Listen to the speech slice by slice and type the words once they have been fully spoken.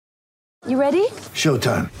You ready?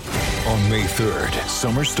 Showtime. On May 3rd,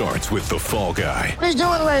 summer starts with The Fall Guy. Let's do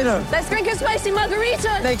it later. Let's drink a spicy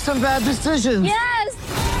margarita. Make some bad decisions. Yes!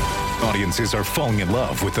 Audiences are falling in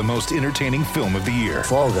love with the most entertaining film of the year.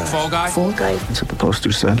 Fall Guy. Fall Guy? Fall Guy. That's what the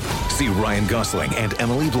poster said. See Ryan Gosling and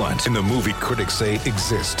Emily Blunt in the movie critics say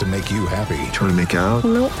exists to make you happy. Trying to make it out?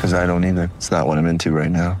 Nope. Because I don't either. It's not what I'm into right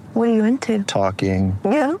now. What are you into? Talking.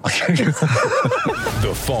 Yeah.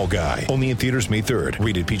 The Fall Guy. Only in theaters May 3rd.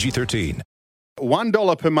 Rated PG-13.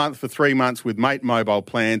 $1 per month for 3 months with Mate mobile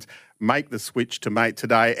plans. Make the switch to Mate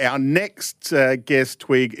today. Our next guest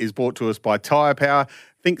twig is brought to us by Tyre Power.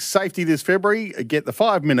 Think safety this February. Get the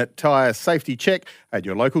 5-minute tyre safety check at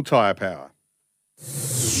your local Tyre Power.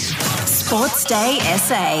 Sports Day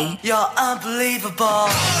SA. You're unbelievable.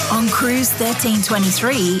 On Cruise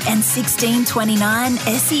 1323 and 1629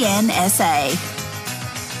 SEN SA.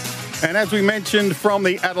 And as we mentioned from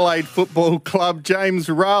the Adelaide Football Club, James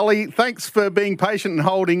Raleigh, thanks for being patient and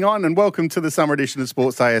holding on, and welcome to the summer edition of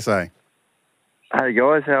Sports Day SA. Hey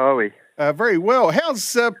guys, how are we? Very well.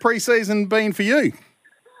 How's pre-season been for you?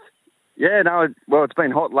 Yeah, well, it's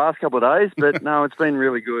been hot the last couple of days, but no, it's been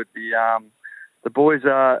really good. The boys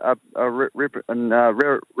are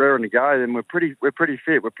raring to go, and we're pretty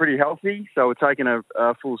fit. We're pretty healthy, so we're taking a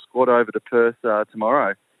full squad over to Perth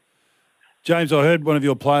tomorrow. James, I heard one of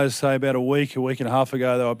your players say about a week and a half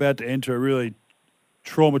ago they were about to enter a really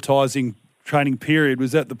traumatising training period.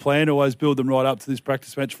 Was that the plan, always build them right up to this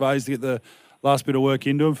practice match phase to get the last bit of work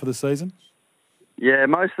into them for the season? Yeah,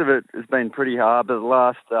 most of it has been pretty hard, but the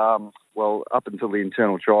last, up until the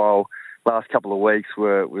internal trial, last couple of weeks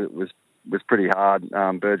was pretty hard.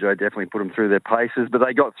 Burjo definitely put them through their paces, but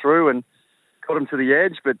they got through and got them to the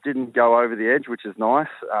edge, but didn't go over the edge, which is nice.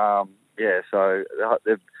 So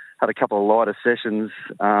they've had a couple of lighter sessions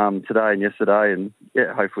today and yesterday, and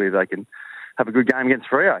hopefully they can have a good game against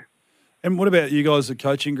Freo. And what about you guys, the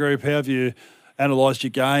coaching group? How have you analysed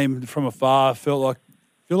your game from afar? Feel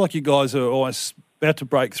like you guys are almost about to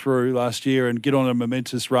break through last year and get on a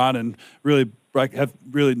momentous run and really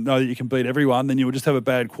know that you can beat everyone. Then you will just have a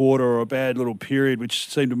bad quarter or a bad little period, which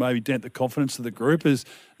seemed to maybe dent the confidence of the group. Has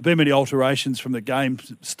there been many alterations from the game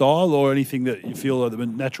style or anything that you feel that the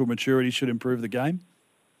natural maturity should improve the game?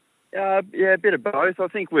 A bit of both. I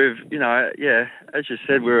think we've, as you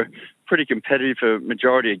said, we're pretty competitive for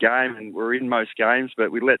majority of game, and we're in most games,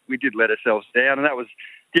 but we did let ourselves down, and that was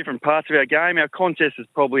different parts of our game. Our contest is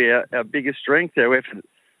probably our biggest strength, our effort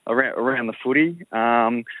around the footy.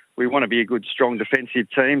 We want to be a good, strong defensive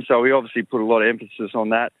team, so we obviously put a lot of emphasis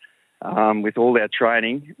on that with all our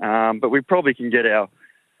training. But we probably can get our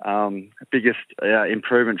biggest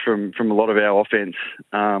improvement from a lot of our offence,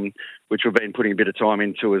 which we've been putting a bit of time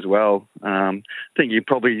into as well. I think you'd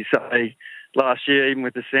probably say last year, even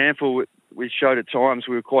with the sample, we showed at times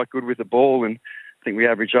we were quite good with the ball, and I think we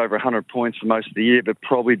averaged over 100 points for most of the year, but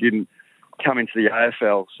probably didn't come into the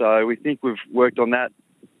AFL. So we think we've worked on that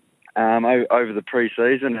over the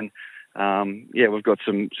pre-season, and we've got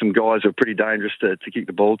some guys who are pretty dangerous to kick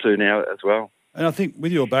the ball to now as well. And I think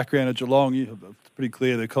with your background at Geelong, it's pretty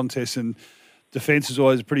clear the contest and defence is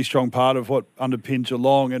always a pretty strong part of what underpins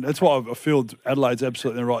Geelong, and that's why I feel Adelaide's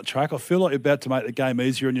absolutely on the right track. I feel like you're about to make the game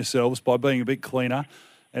easier on yourselves by being a bit cleaner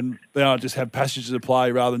and being able to just have passages of play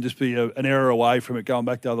rather than just be an error away from it going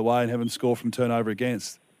back the other way and having to score from turnover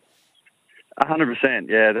against. 100%,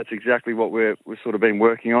 yeah, that's exactly what we've sort of been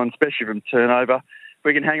working on, especially from turnover. If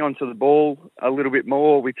we can hang on to the ball a little bit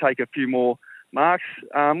more, we take a few more marks.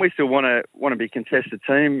 We still want to be a contested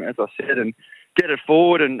team, as I said, and get it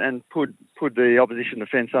forward and put the opposition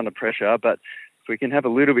defence under pressure. But if we can have a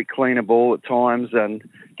little bit cleaner ball at times and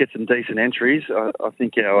get some decent entries, I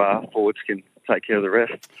think our forwards can take care of the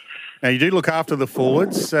rest. Now, you do look after the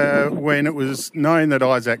forwards. When it was known that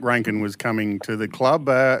Isaac Rankin was coming to the club,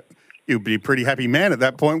 you'd be a pretty happy man at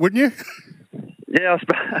that point, wouldn't you? Yeah,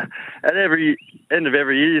 at every end of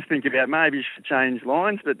every year you think about maybe you should change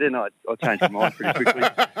lines, but then I changed my mind pretty quickly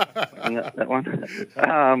on that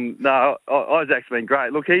one. No, Isaac's been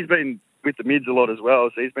great. Look, he's been with the mids a lot as well,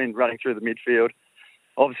 so he's been running through the midfield,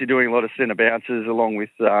 obviously doing a lot of centre bounces along with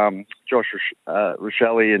Josh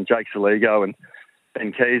Rochelle and Jake Saligo and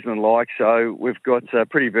Ben Keysman so we've got a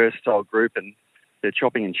pretty versatile group, and they're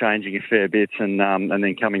chopping and changing a fair bit and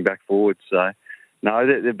then coming back forward. So, no,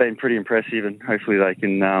 they've been pretty impressive, and hopefully they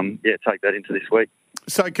can take that into this week.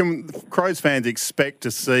 So can Crows fans expect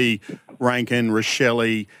to see Rankin,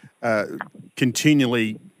 Rochelle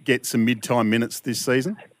continually get some mid-time minutes this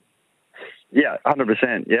season? Yeah,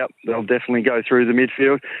 100%. Yep, they'll definitely go through the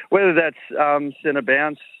midfield. Whether that's centre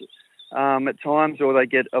bounce at times, or they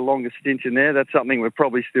get a longer stint in there. That's something we're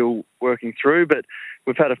probably still working through, but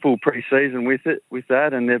we've had a full pre-season with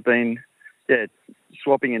that, and they've been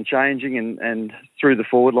swapping and changing and through the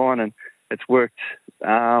forward line, and it's worked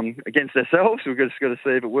against ourselves. We've just got to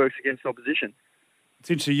see if it works against opposition. It's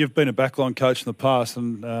interesting, you've been a backline coach in the past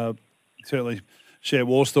and certainly share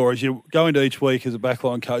war stories. You go into each week as a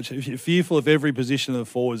backline coach, if you're fearful of every position of the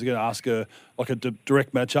forwards, you're going to ask a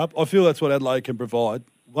direct matchup. I feel that's what Adelaide can provide.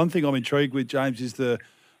 One thing I'm intrigued with, James, is the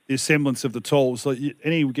semblance of the tools. Like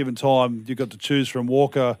any given time, you've got to choose from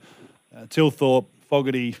Walker, Tilthorpe,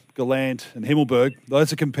 Fogarty, Gallant and Himmelberg.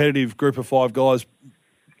 That's a competitive group of 5 guys.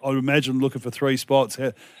 I would imagine looking for 3 spots.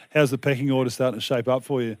 How's the pecking order starting to shape up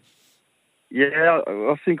for you? Yeah,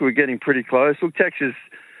 I think we're getting pretty close. Look, Tex is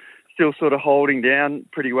still sort of holding down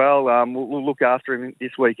pretty well. We'll look after him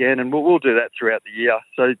this weekend, and we'll do that throughout the year.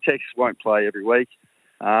 So Tex won't play every week.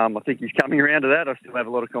 I think he's coming around to that. I still have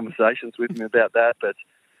a lot of conversations with him about that, but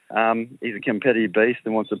he's a competitive beast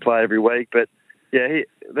and wants to play every week. But yeah,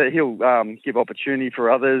 he'll give opportunity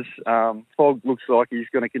for others. Fogg looks like he's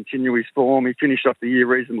going to continue his form. He finished off the year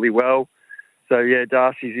reasonably well. So yeah,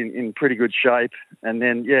 Darcy's in pretty good shape. And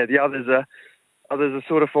then the others are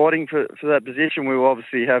sort of fighting for that position. We'll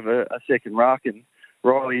obviously have a second ruck, and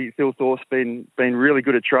Riley Thilthorpe's been really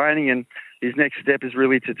good at training, and his next step is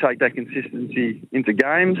really to take that consistency into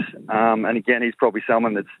games. And again, he's probably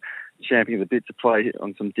someone that's championing the bit to play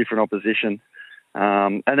on some different opposition.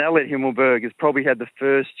 And Elliot Himmelberg has probably had the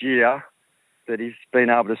first year that he's been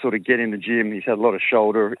able to sort of get in the gym. He's had a lot of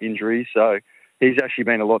shoulder injuries, so he's actually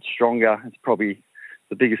been a lot stronger. It's probably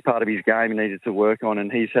the biggest part of his game he needed to work on,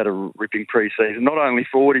 and he's had a ripping pre-season. Not only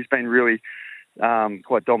forward, he's been really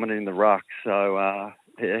quite dominant in the ruck, so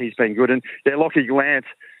he's been good. And Lockie Gallant,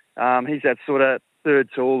 he's that sort of third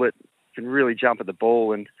tool that can really jump at the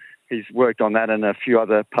ball, and he's worked on that in a few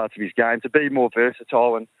other parts of his game to be more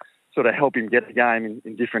versatile and sort of help him get the game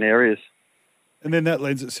in different areas. And then that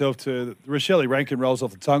lends itself to Rochelle Rankin rolls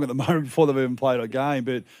off the tongue at the moment before they've even played a game,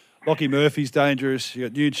 but Lockie Murphy's dangerous. You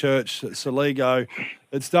got Newchurch, Saligo.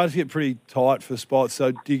 It's starting to get pretty tight for spots.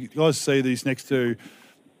 So do you guys see these next 2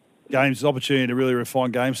 games as opportunity to really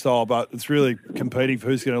refine game style, but it's really competing for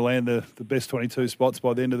who's going to land the best 22 spots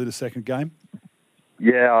by the end of the second game?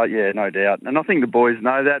 Yeah, no doubt. And I think the boys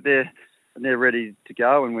know that. They're ready to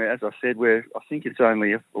go. And as I said, I think it's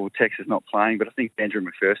only, Tex is not playing, but I think Andrew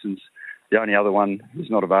McPherson's the only other one who's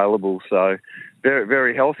not available. So very,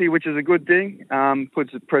 very healthy, which is a good thing.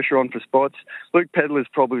 Puts the pressure on for spots. Luke Pedler's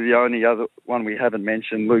probably the only other one we haven't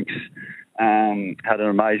mentioned. Luke's had an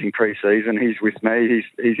amazing pre-season. He's with me.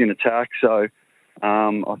 He's in attack. So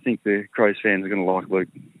I think the Crows fans are going to like Luke.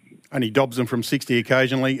 And he dobs them from 60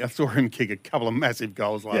 occasionally. I saw him kick a couple of massive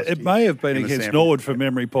goals last year. It may have been against Norwood from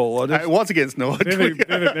memory, Paul. It was against Norwood. Vivid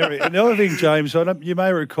memory. And the other thing, James, you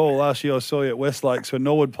may recall last year I saw you at Westlakes when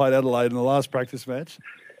Norwood played Adelaide in the last practice match.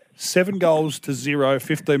 7 goals to 0,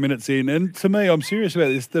 15 minutes in. And to me, I'm serious about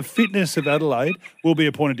this. The fitness of Adelaide will be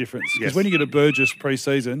a point of difference. Because when you get a Burgess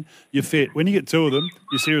pre-season, you're fit. When you get 2 of them,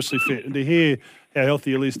 you're seriously fit. And to hear how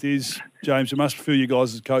healthy your list is, James, it must fill you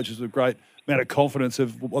guys as coaches with great amount of confidence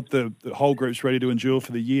of what the whole group's ready to endure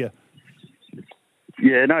for the year.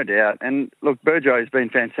 Yeah, no doubt. And look, Burjo has been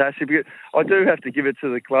fantastic. I do have to give it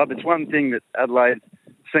to the club. It's one thing that Adelaide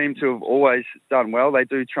seem to have always done well. They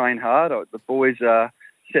do train hard. The boys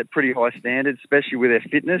set pretty high standards, especially with their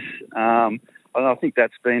fitness. And I think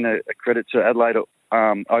that's been a credit to Adelaide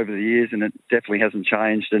over the years, and it definitely hasn't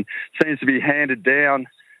changed and seems to be handed down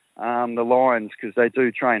the Lions because they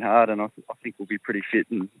do train hard, and I think we'll be pretty fit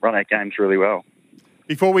and run our games really well.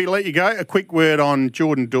 Before we let you go, a quick word on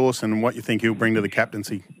Jordan Dawson and what you think he'll bring to the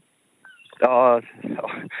captaincy.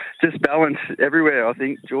 Just balance everywhere, I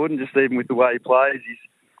think. Jordan, just even with the way he plays, he's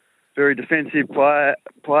a very defensive player,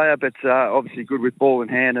 but obviously good with ball in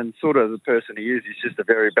hand, and sort of the person he is. He's just a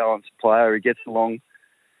very balanced player. He gets along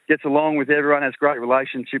with everyone, has great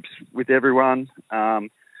relationships with everyone.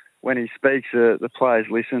 When he speaks, the players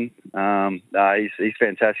listen. He's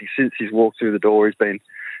fantastic. Since he's walked through the door, he's been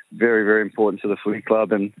very, very important to the footy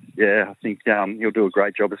club. And, I think he'll do a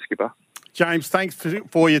great job as skipper. James, thanks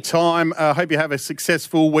for your time. I hope you have a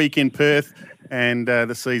successful week in Perth, and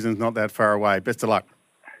the season's not that far away. Best of luck.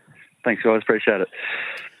 Thanks, guys. Appreciate it.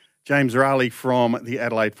 James Raleigh from the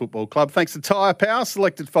Adelaide Football Club. Thanks to Tyre Power.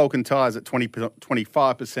 Selected Falcon tyres at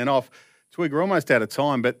 25% off. Twig, we're almost out of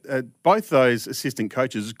time, but both those assistant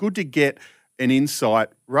coaches, it's good to get an insight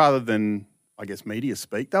rather than, I guess, media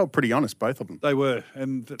speak. They were pretty honest, both of them. They were,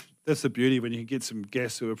 and that's the beauty when you can get some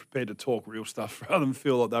guests who are prepared to talk real stuff rather than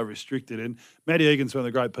feel like they're restricted. And Matty Egan's one of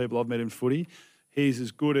the great people I've met in footy. He's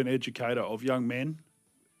as good an educator of young men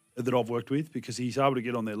that I've worked with, because he's able to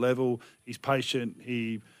get on their level. He's patient.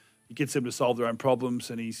 He gets them to solve their own problems,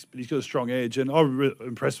 and he's got a strong edge. And I'm really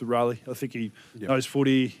impressed with Riley. I think he knows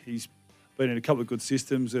footy. He's been in a couple of good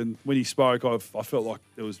systems, and when he spoke, I felt like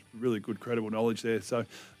there was really good, credible knowledge there. So it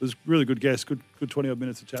was a really good guest, good 20-odd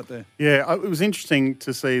minutes of chat there. Yeah, it was interesting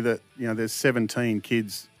to see that, there's 17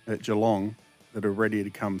 kids at Geelong that are ready to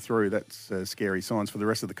come through. That's scary signs for the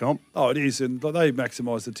rest of the comp. Oh, it is, and they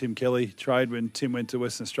maximised the Tim Kelly trade when Tim went to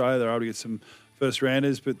Western Australia. They were able to get some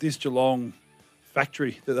first-rounders, but this Geelong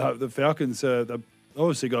factory, the Falcons, they've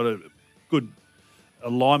obviously got a good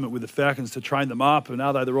alignment with the Falcons to train them up, and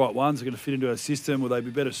are they the right ones? They're going to fit into our system. Will they be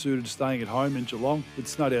better suited staying at home in Geelong?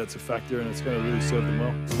 It's no doubt it's a factor, and it's going to really serve them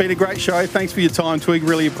well. It's been a great show. Thanks for your time, Twig.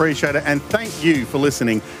 Really appreciate it. And thank you for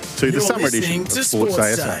listening to the summer edition of Sports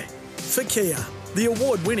ASA. For Kia, the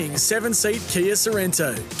award-winning 7-seat Kia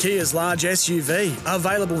Sorrento, Kia's large SUV,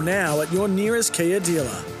 available now at your nearest Kia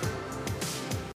dealer.